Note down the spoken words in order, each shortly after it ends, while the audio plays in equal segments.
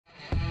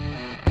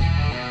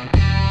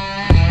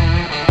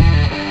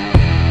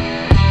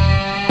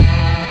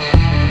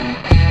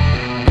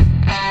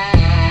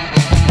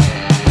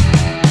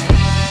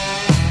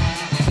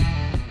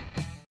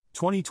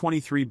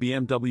2023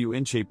 BMW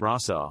Inchape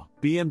Wrocêaw,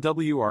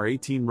 BMW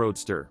R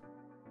Roadster.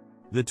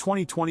 The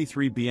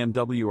 2023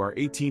 BMW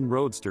R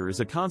Roadster is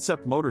a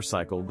concept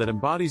motorcycle that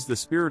embodies the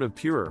spirit of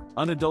pure,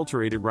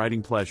 unadulterated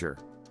riding pleasure.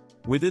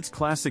 With its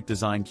classic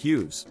design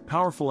cues,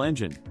 powerful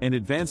engine, and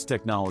advanced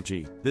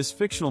technology, this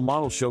fictional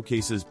model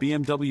showcases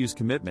BMW's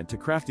commitment to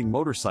crafting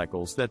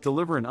motorcycles that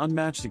deliver an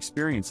unmatched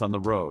experience on the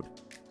road.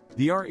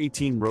 The R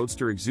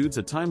Roadster exudes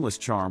a timeless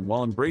charm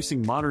while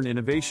embracing modern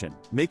innovation,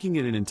 making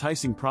it an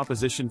enticing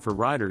proposition for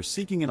riders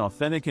seeking an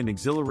authentic and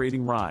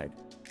exhilarating ride.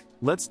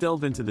 Let's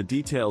delve into the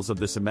details of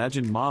this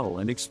imagined model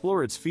and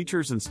explore its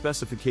features and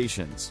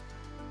specifications.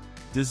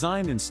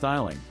 Design and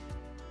styling.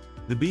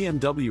 The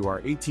BMW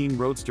R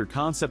Roadster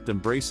concept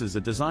embraces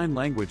a design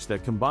language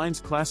that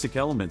combines classic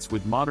elements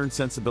with modern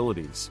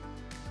sensibilities.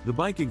 The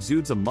bike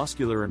exudes a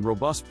muscular and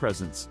robust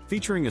presence,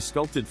 featuring a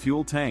sculpted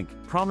fuel tank,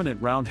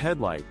 prominent round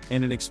headlight,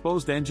 and an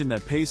exposed engine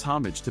that pays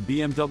homage to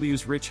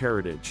BMW's rich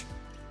heritage.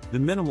 The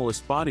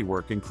minimalist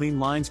bodywork and clean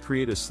lines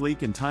create a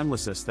sleek and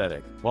timeless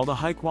aesthetic, while the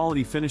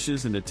high-quality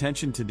finishes and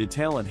attention to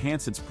detail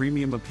enhance its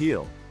premium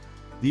appeal.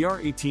 The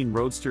R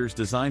Roadster's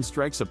design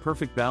strikes a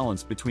perfect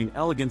balance between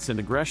elegance and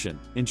aggression,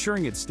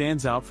 ensuring it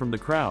stands out from the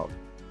crowd.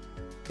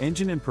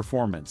 Engine and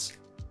performance.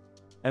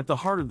 At the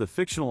heart of the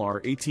fictional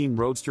R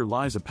Roadster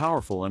lies a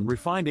powerful and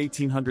refined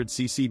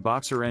 1800cc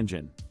boxer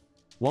engine.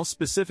 While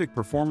specific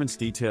performance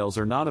details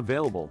are not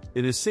available,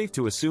 it is safe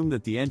to assume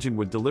that the engine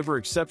would deliver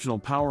exceptional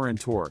power and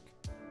torque.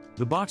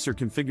 The boxer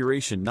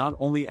configuration not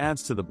only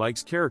adds to the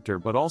bike's character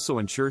but also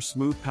ensures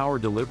smooth power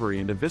delivery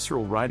and a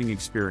visceral riding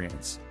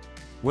experience.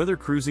 Whether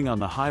cruising on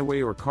the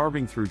highway or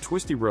carving through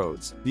twisty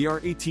roads, the R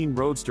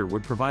Roadster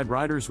would provide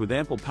riders with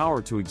ample power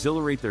to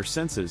exhilarate their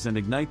senses and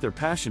ignite their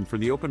passion for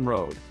the open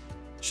road.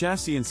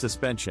 Chassis and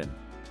suspension.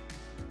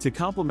 To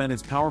complement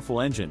its powerful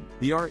engine,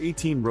 the R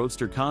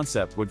Roadster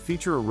concept would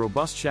feature a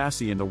robust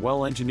chassis and a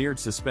well-engineered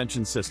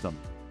suspension system.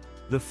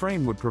 The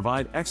frame would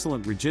provide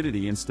excellent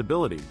rigidity and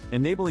stability,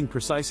 enabling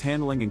precise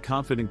handling and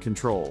confident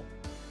control.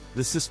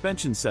 The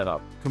suspension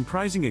setup,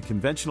 comprising a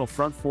conventional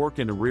front fork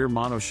and a rear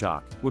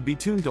monoshock, would be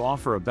tuned to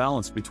offer a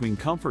balance between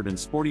comfort and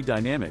sporty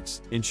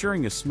dynamics,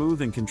 ensuring a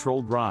smooth and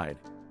controlled ride.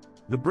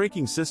 The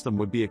braking system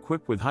would be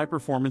equipped with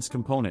high-performance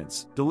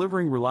components,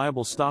 delivering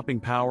reliable stopping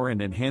power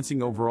and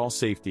enhancing overall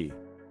safety.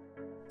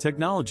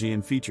 Technology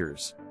and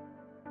features.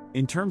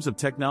 In terms of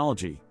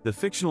technology, the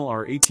fictional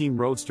R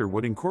Roadster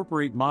would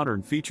incorporate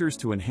modern features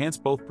to enhance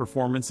both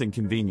performance and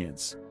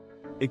convenience.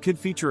 It could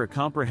feature a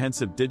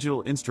comprehensive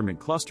digital instrument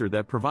cluster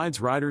that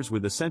provides riders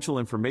with essential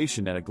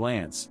information at a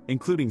glance,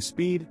 including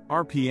speed,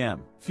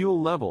 RPM,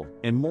 fuel level,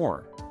 and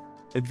more.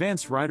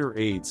 Advanced rider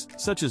aids,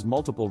 such as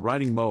multiple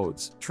riding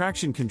modes,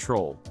 traction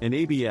control, and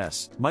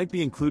ABS, might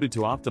be included to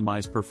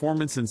optimize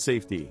performance and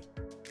safety.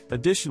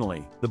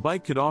 Additionally, the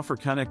bike could offer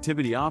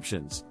connectivity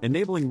options,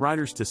 enabling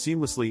riders to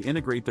seamlessly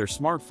integrate their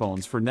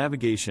smartphones for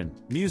navigation,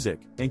 music,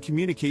 and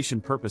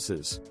communication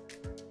purposes.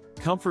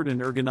 Comfort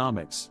and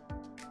ergonomics.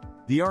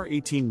 The R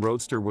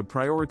Roadster would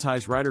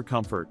prioritize rider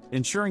comfort,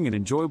 ensuring an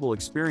enjoyable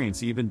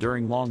experience even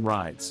during long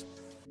rides.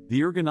 The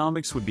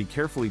ergonomics would be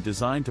carefully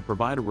designed to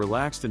provide a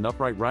relaxed and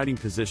upright riding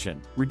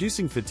position,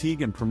 reducing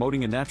fatigue and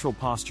promoting a natural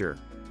posture.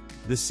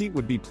 The seat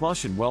would be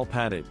plush and well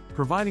padded,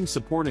 providing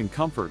support and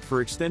comfort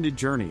for extended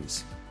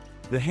journeys.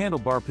 The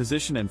handlebar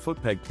position and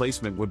footpeg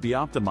placement would be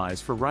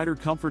optimized for rider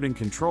comfort and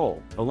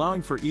control,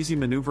 allowing for easy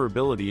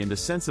maneuverability and a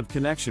sense of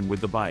connection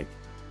with the bike.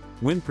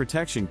 Wind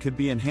protection could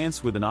be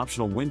enhanced with an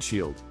optional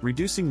windshield,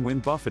 reducing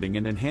wind buffeting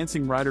and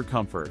enhancing rider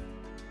comfort.